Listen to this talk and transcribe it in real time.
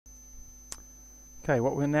Okay,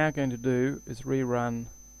 what we're now going to do is rerun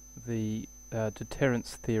the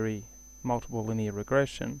deterrence theory multiple linear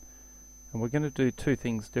regression, and we're going to do two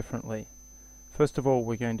things differently. First of all,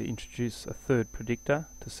 we're going to introduce a third predictor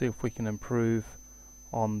to see if we can improve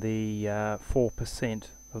on the 4%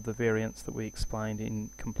 of the variance that we explained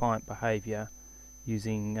in compliant behaviour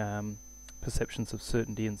using perceptions of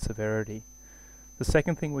certainty and severity. The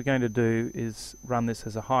second thing we're going to do is run this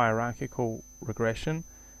as a hierarchical regression,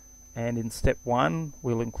 and in step 1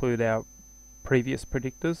 we'll include our previous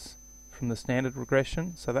predictors from the standard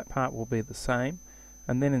regression, so that part will be the same,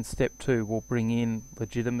 and then in step 2 we'll bring in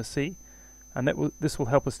legitimacy, and this will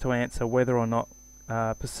help us to answer whether or not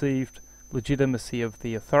perceived legitimacy of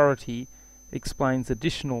the authority explains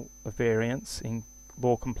additional variance in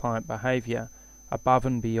law compliant behaviour above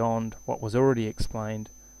and beyond what was already explained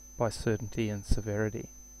by certainty and severity.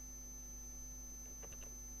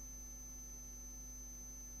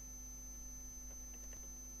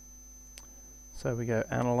 So we go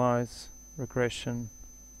Analyze, Regression,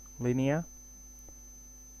 Linear,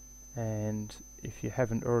 and if you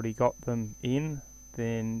haven't already got them in,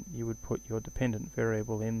 then you would put your dependent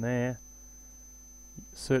variable in there,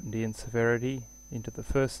 certainty and severity into the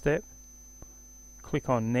first step, click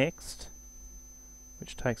on Next,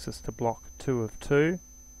 which takes us to block 2 of 2,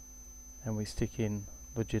 and we stick in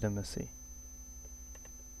legitimacy.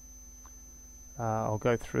 I'll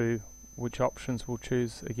go through which options we'll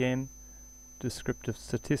choose again: descriptive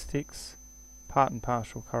statistics, part and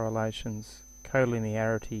partial correlations,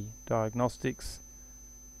 collinearity diagnostics,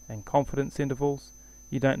 and confidence intervals.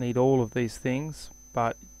 You don't need all of these things,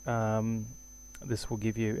 but this will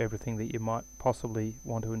give you everything that you might possibly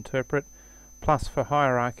want to interpret. Plus, for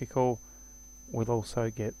hierarchical, we'll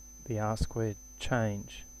also get the R-squared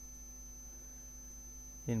change.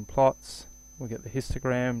 In plots, we'll get the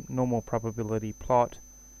histogram, normal probability plot,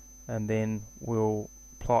 and then we'll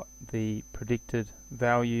plot the predicted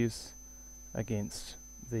values against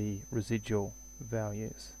the residual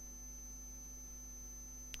values.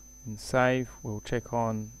 In save, we'll check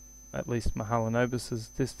on at least Mahalanobis's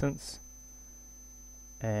distance,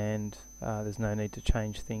 and there's no need to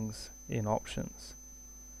change things in options.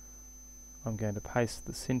 I'm going to paste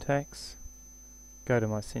the syntax, go to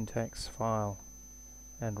my syntax file,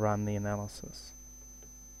 and run the analysis.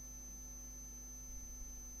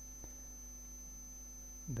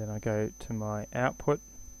 Then I go to my output,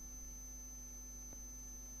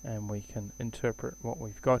 and we can interpret what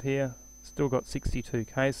we've got here. Still got 62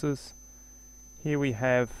 cases. Here we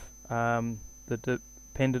have the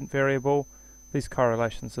dependent variable. These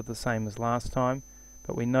correlations are the same as last time,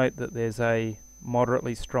 but we note that there's a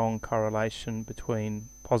moderately strong correlation between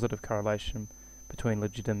positive correlation between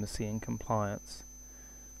legitimacy and compliance.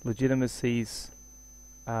 Legitimacy's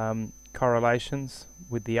correlations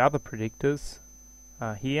with the other predictors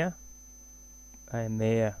are here, and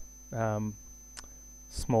they're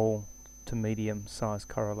small to medium sized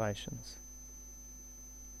correlations.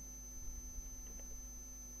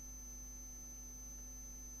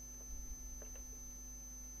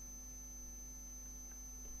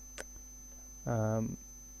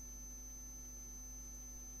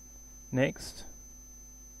 Next,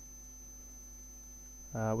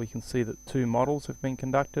 we can see that two models have been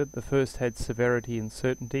conducted. The first had severity and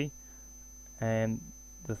certainty, and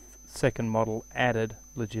the second model added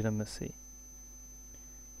legitimacy.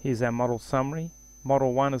 Here's our model summary.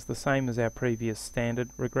 Model 1 is the same as our previous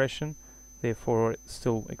standard regression, therefore it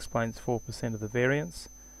still explains 4% of the variance.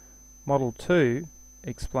 Model 2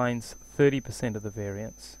 explains 30% of the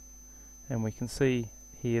variance, and we can see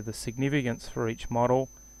here the significance for each model,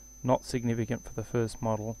 not significant for the first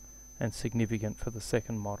model and significant for the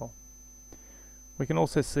second model. We can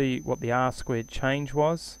also see what the R-squared change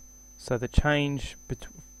was. So the change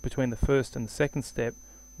between the first and the second step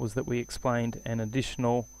was that we explained an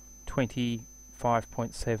additional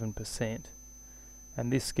 25.7%,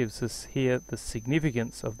 and this gives us here the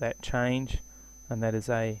significance of that change, and that is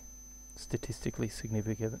a statistically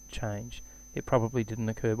significant change. It probably didn't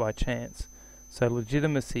occur by chance. So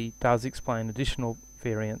legitimacy does explain additional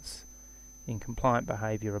variance in compliant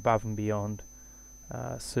behaviour above and beyond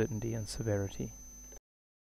certainty and severity.